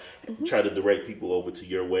check out, try to direct people over to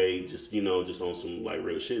your way, just just on some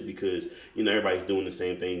real shit, because everybody's doing the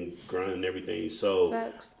same thing, grinding and everything. So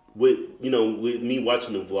Facts. with me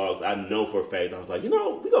watching the vlogs, I know for a fact I was like,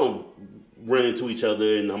 we're gonna run into each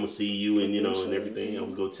other and I'm gonna see you and and everything. I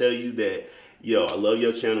was gonna tell you that. Yo, I love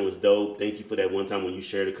your channel. It's dope. Thank you for that one time when you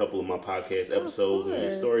shared a couple of my podcast episodes and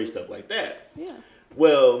your stories, stuff like that. Yeah.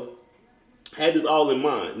 Well, I had this all in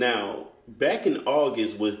mind. Now, back in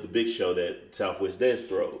August was the big show that Southwest Des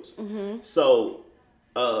throws. So,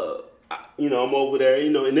 I'm over there,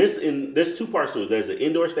 and there's two parts to it. There's an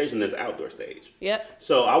indoor stage and there's an outdoor stage. Yep.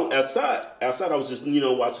 So outside I was just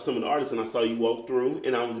watching some of the artists, and I saw you walk through,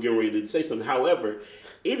 and I was getting ready to say something. However,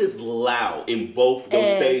 it is loud in both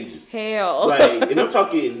those stages. Hell. And I'm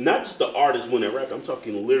talking not just the artists when they're rapping. I'm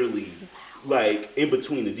talking literally in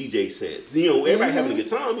between the DJ sets. Everybody having a good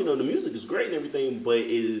time. The music is great and everything, but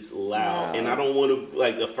it is loud. Wow. And I don't want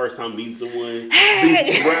to, the first time meeting someone,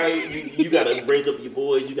 right? You got to raise up your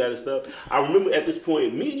voice. You got to stuff. I remember at this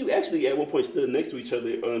point, me and you actually at one point stood next to each other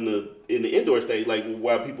in the indoor stage,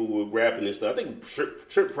 while people were rapping and stuff. I think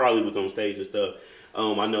Trip probably was on stage and stuff.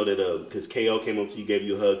 I know that because KO came up to you, gave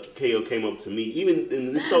you a hug. KO came up to me, even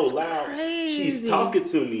and it's so loud. Crazy. She's talking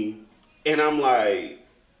to me, and I'm like,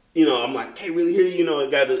 can't really hear you.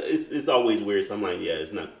 It's always weird. So I'm like, yeah,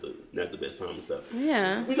 it's not the best time and stuff.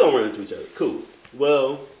 Yeah, we gonna run into each other. Cool.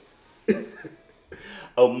 Well,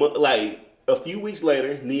 a few weeks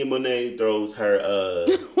later, Nia Monet throws her.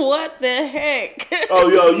 What the heck? Oh,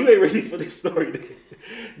 yo, you ain't ready for this story.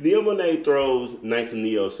 Nia Monet throws Nights in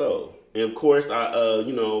Neo Soul. And of course, I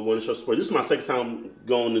want to show support. This is my second time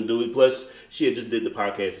going to do it. Plus, she had just did the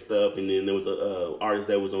podcast and stuff, and then there was a artist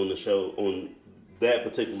that was on the show, on that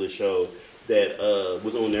particular show, that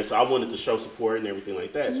was on there. So I wanted to show support and everything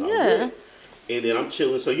like that. So I went. And then I'm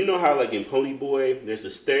chilling. So you know how in Pony Boy, there's the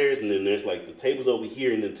stairs, and then there's the tables over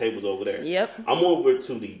here, and then tables over there. Yep. I'm over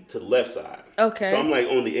to the left side. Okay. So I'm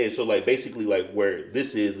on the edge. So basically where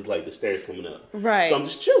this is the stairs coming up. Right. So I'm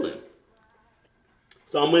just chilling.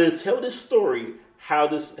 So I'm going to tell this story how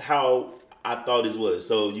I thought this was.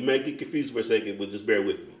 So you may get confused for a second, but just bear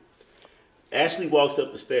with me. Ashley walks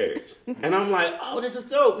up the stairs, and I'm like, oh, this is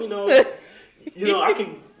dope. I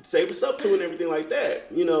can say what's up to her and everything like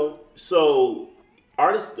that. So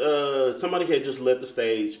artist, somebody had just left the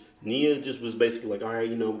stage. Nia just was basically all right,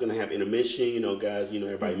 we're going to have intermission, guys,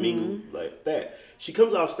 everybody mingle like that. She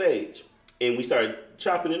comes off stage, and we started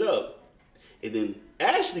chopping it up. And then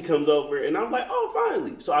Ashley comes over, and I'm like, oh,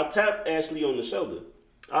 finally. So I tapped Ashley on the shoulder.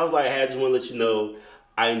 I was like, hey, I just want to let you know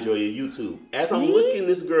I enjoy your YouTube. As I'm looking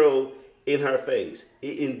this girl in her face,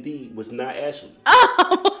 it indeed was not Ashley.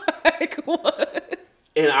 Oh, like what?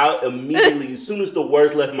 And I immediately, as soon as the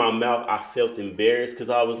words left my mouth, I felt embarrassed because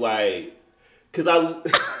I was like, this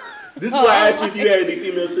is why I asked you if you had any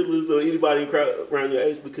female siblings or anybody around your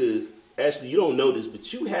age, because Ashley, you don't know this,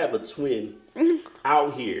 but you have a twin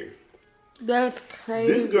out here. That's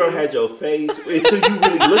crazy. This girl had your face until you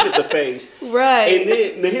really look at the face. Right. And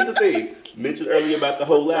then, now here's the thing. Mentioned earlier about the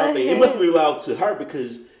whole loud thing. It must be loud to her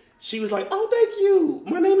because she was like, oh, thank you.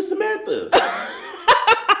 My name is Samantha.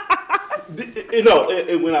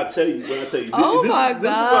 And when I tell you, oh this my God. God.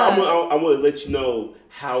 This is why I'm going to let you know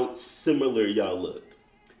how similar y'all looked.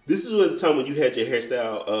 This is the time when you had your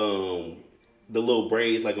hairstyle, the little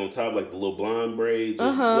braids like on top, like the little blonde braids,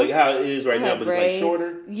 like how it is right now, but braids. It's like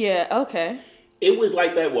shorter. Yeah, okay. It was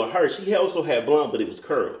like that with her. She also had blonde, but it was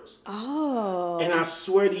curls. Oh. And I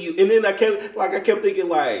swear to you, and then I kept thinking in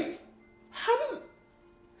my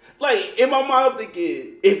mind I'm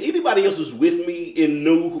thinking, if anybody else was with me and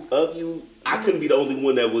knew of you, I couldn't be the only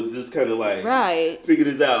one that would just kind of figure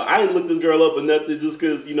this out. I didn't look this girl up or nothing just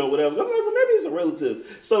because, whatever. I'm like, well, maybe it's a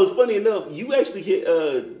relative. So it's funny enough, you actually hit,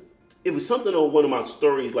 it was something on one of my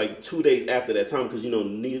stories 2 days after that time because,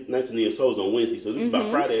 Nights and Neo Souls on Wednesday. So this is about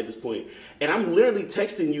Friday at this point. And I'm literally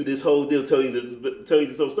texting you this whole deal, telling you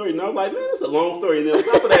this whole story. And I was like, man, it's a long story. And then on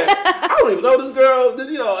top of that, I don't even know this girl.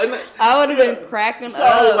 And I would have been cracking up. So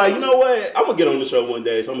I was like, you know what? I'm going to get on the show one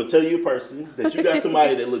day. So I'm going to tell you in person that you got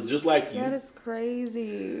somebody that look just like you. That is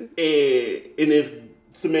crazy. And if,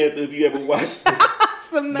 Samantha, if you ever watched this,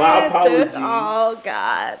 Samantha. My apologies. Oh,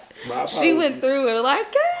 God. My apologies. She went through it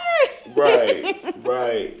hey.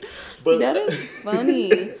 Right. But that is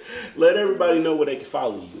funny. Let everybody know where they can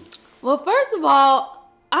follow you. Well, first of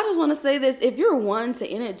all, I just want to say this. If you're one to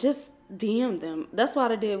end it, just DM them. That's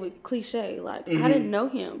what I did with Cliche. I didn't know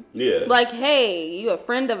him. Yeah. Hey, you a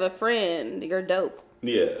friend of a friend. You're dope.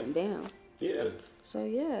 Yeah. And damn. Yeah. So,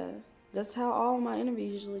 yeah. That's how all my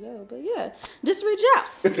interviews usually go. But yeah, just reach out.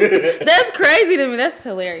 That's crazy to me. That's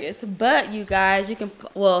hilarious. But you guys, you can,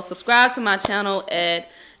 subscribe to my channel at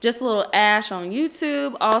Just a Little Ash on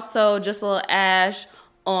YouTube. Also, Just a Little Ash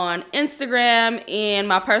on Instagram. And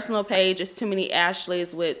my personal page is Too Many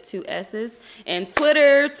Ashleys with 2 S's. And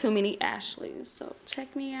Twitter, Too Many Ashleys. So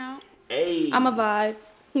check me out. Hey. I'm a vibe.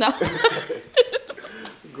 No.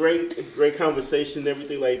 Great conversation and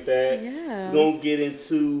everything like that. Yeah. We're going to get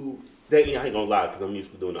into... I ain't gonna lie, because I'm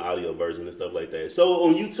used to doing the audio version and stuff like that. So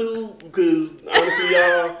on YouTube, because honestly,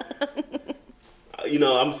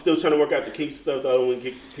 y'all, I'm still trying to work out the kinky stuff, so I don't want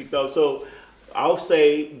to get kicked off. So I'll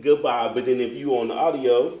say goodbye, but then if you on the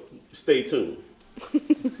audio, stay tuned.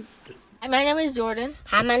 Hi, my name is Jordan.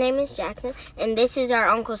 Hi, my name is Jackson, and this is our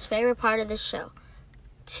uncle's favorite part of the show.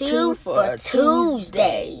 Two for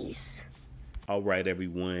Tuesdays. All right,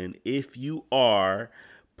 everyone. If you are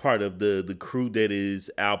part of the crew that is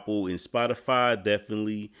Apple and Spotify,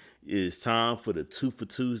 definitely it's time for the 2 for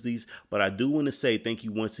Tuesdays. But I do want to say thank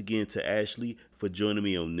you once again to Ashley for joining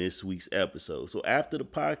me on this week's episode. So after the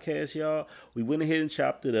podcast, y'all, we went ahead and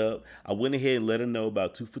chopped it up. I went ahead and let her know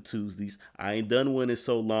about 2 for Tuesdays. I ain't done one in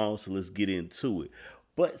so long, so let's get into it.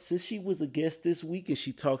 But since she was a guest this week and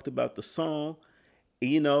she talked about the song,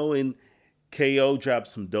 and KO dropped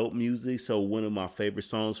some dope music, so one of my favorite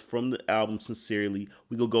songs from the album, Sincerely,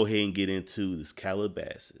 we gonna go ahead and get into this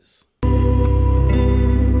Calabasas.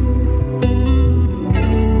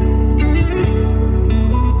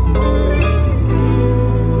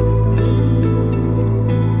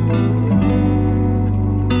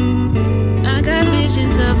 I got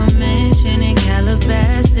visions of a mansion in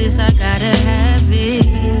Calabasas, I gotta have it.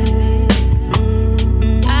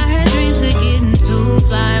 I had dreams of getting to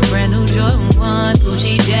fly, brand new Jordan 1s,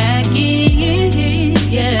 Gucci jacket,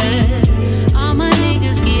 yeah. All my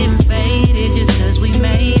niggas getting faded just cause we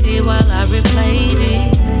made it while I replayed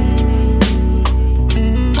it.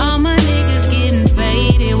 All my niggas getting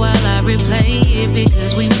faded while I replay it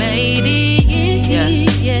because we made it,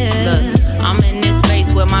 yeah. Look, I'm in this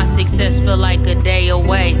space where my success feel like a day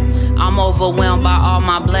away. I'm overwhelmed by all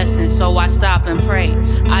my blessings, so I stop and pray.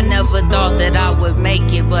 I never thought that I would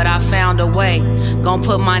make it, but I found a way. Gon'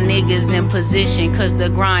 put my niggas in position, cause the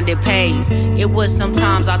grind, it pays. It was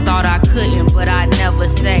sometimes I thought I couldn't, but I never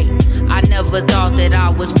say. I never thought that I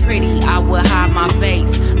was pretty, I would hide my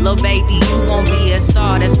face. Lil' baby, you gon' be a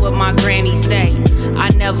star, that's what my granny say. I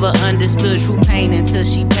never understood true pain until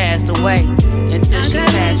she passed away. Until she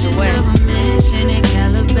passed away. I got visions of a mansion in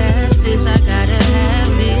Calabasas, I gotta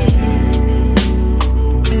have it.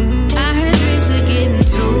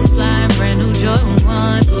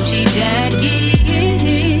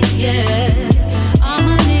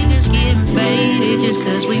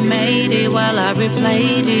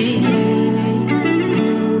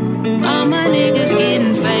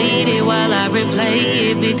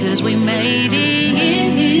 replay it because we made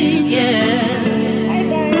it, yeah. Hey,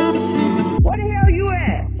 damn. Where the hell you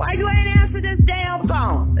at? Why you ain't answer this damn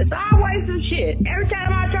phone? It's always some shit. Every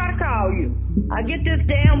time I try to call you, I get this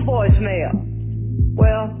damn voicemail.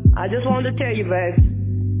 Well, I just wanted to tell you, babe,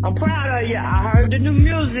 I'm proud of you. I heard the new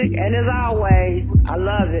music, and as always, I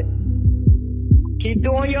love it. Keep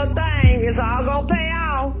doing your thing. It's all gonna pay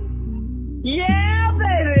off. Yeah,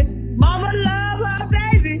 baby. Mama love her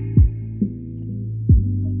baby.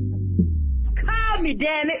 Call me,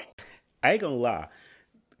 damn it. I ain't gonna lie.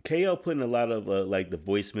 KO putting a lot of like the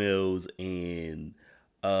voicemails and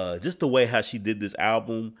just the way how she did this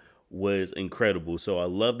album was incredible. So I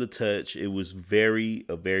love the touch. It was a very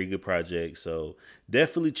good project. So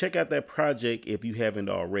definitely check out that project if you haven't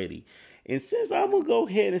already. And since I'm going to go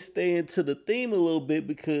ahead and stay into the theme a little bit,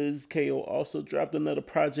 because KO also dropped another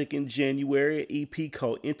project in January, an EP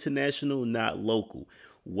called International Not Local.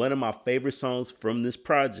 One of my favorite songs from this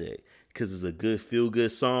project because it's a good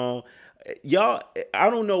feel-good song. Y'all,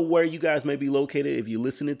 I don't know where you guys may be located if you're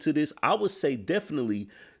listening to this. I would say definitely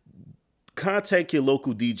contact your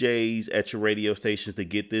local DJs at your radio stations to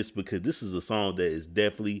get this, because this is a song that is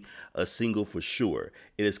definitely a single for sure.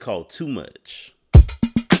 It is called Too Much.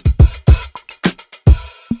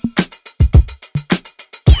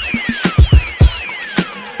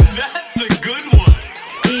 That's a good one.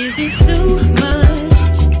 Is it too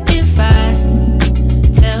much if I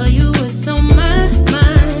tell you what's on my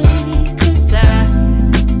mind? 'Cause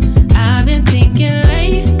I've been thinking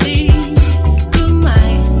lately, you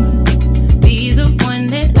might be the one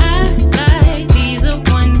that I like, be the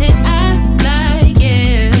one that I like,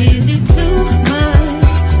 yeah. Is it too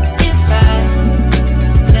much if I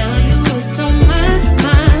tell you what's on my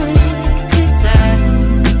mind? 'Cause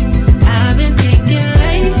I've been thinking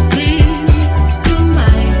lately, you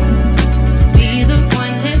might be the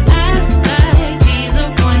one that I like, be the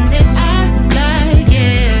one that I like,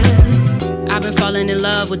 yeah. I've been falling in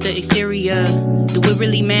love with the exterior. Do it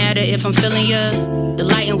really matter if I'm feeling ya? The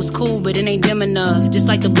lighting was cool, but it ain't dim enough. Just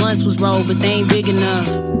like the blunts was rolled, but they ain't big enough.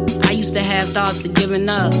 I used to have thoughts of giving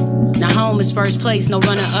up. Now home is first place, no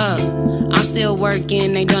running up. I'm still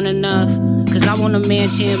working, ain't done enough. 'Cause I want a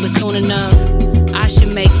mansion, but soon enough I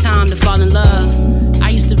should make time to fall in love. I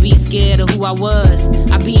used to be scared of who I was.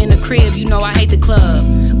 I be in the crib, you know I hate the club,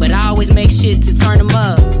 but I always make shit to turn them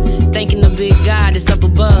up. Thanking the big God that's up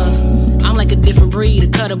above. I'm like a different breed, a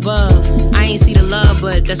cut above. I ain't see the love,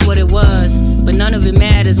 but that's what it was. But none of it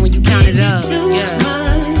matters when you count it up. Yeah.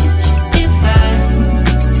 Much if I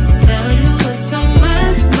tell you what's on my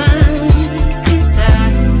mind? 'Cause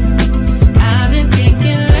I've been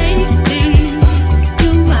thinking lately,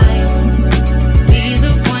 you might be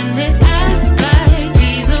the one that I like,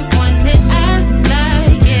 be the one that I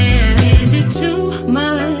like, yeah. Is it too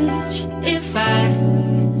much if I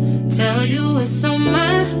tell you what's on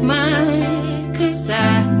my mind? 'Cause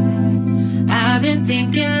I've been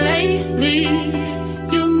thinking lately,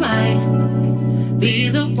 you might be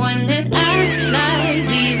the one that I like,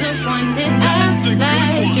 be the one that I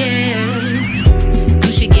like, yeah.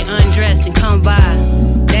 You should get undressed and come by.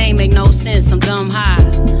 They ain't make no sense, I'm dumb high.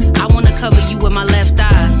 I wanna cover you with my left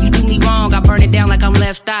eye. You do me wrong, I burn it down like I'm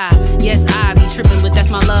left eye. Yes, I be tripping, but that's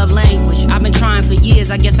my love language. I've been trying for years,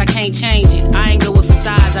 I guess I can't change it. I ain't good with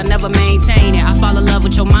facades, I never maintain it. I fall in love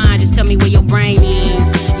with your mind, just tell me where your brain is.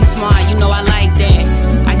 You smart, you know I like that.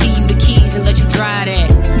 I give you the keys and let you drive that.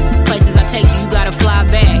 Places I take you, you gotta fly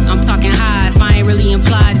back. I'm talking high if I ain't really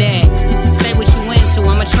implied that. Say what you into,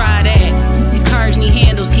 I'ma try that. These curves need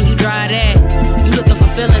handles, can you dry that? You looking for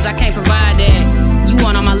feelings, I can't provide that. You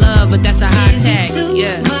want all my love, but that's a high tax,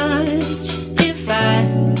 yeah. Much if I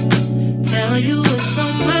tell you what's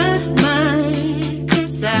on my mind?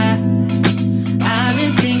 'Cause I've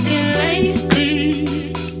been thinking lately,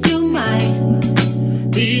 you might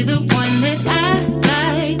be the one that I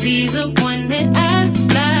like, be the one that I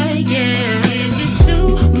like, yeah. Is it too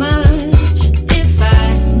much if I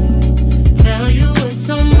tell you what's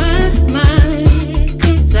on my mind?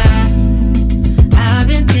 'Cause I've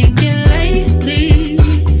been thinking lately,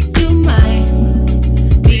 you might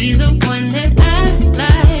be the one that I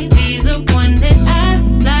like, be the one that I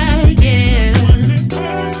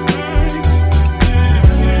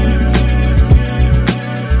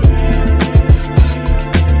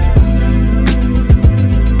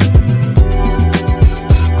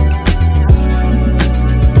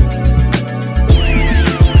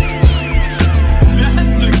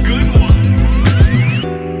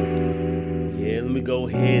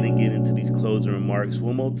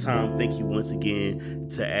all time. Thank you once again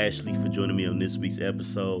to Ashley for joining me on this week's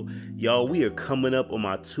episode. Y'all, we are coming up on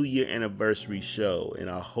my 2-year anniversary show, and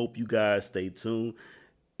I hope you guys stay tuned.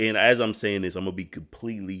 And as I'm saying this, I'm going to be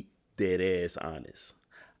completely dead ass honest.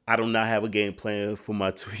 I do not have a game plan for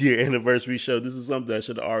my 2-year anniversary show. This is something I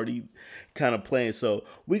should have already kind of planned. So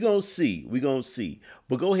we're going to see.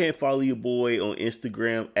 But go ahead and follow your boy on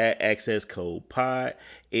Instagram at AccessCodePod.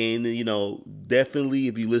 And, definitely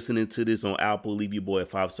if you're listening to this on Apple, leave your boy a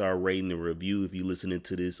 5-star rating and review. If you're listening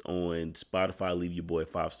to this on Spotify, leave your boy a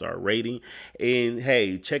 5-star rating. And,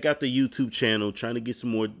 hey, check out the YouTube channel. Trying to get some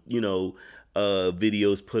more,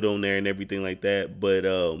 videos put on there and everything like that. But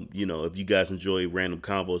if you guys enjoy random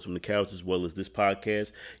convos from the couch as well as this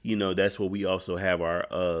podcast, that's where we also have our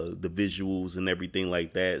the visuals and everything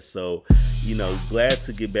like that. So glad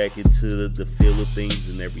to get back into the feel of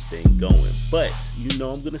things and everything going. But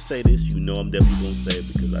I'm gonna say this, I'm definitely gonna say it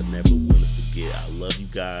because I never want to forget. I love you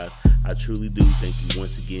guys. I truly do. Thank you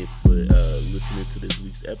once again for listening to this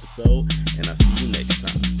week's episode, and I'll see you next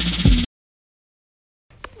time.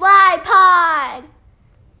 Fly pod!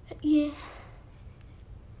 Yeah.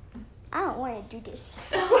 I don't want to do this.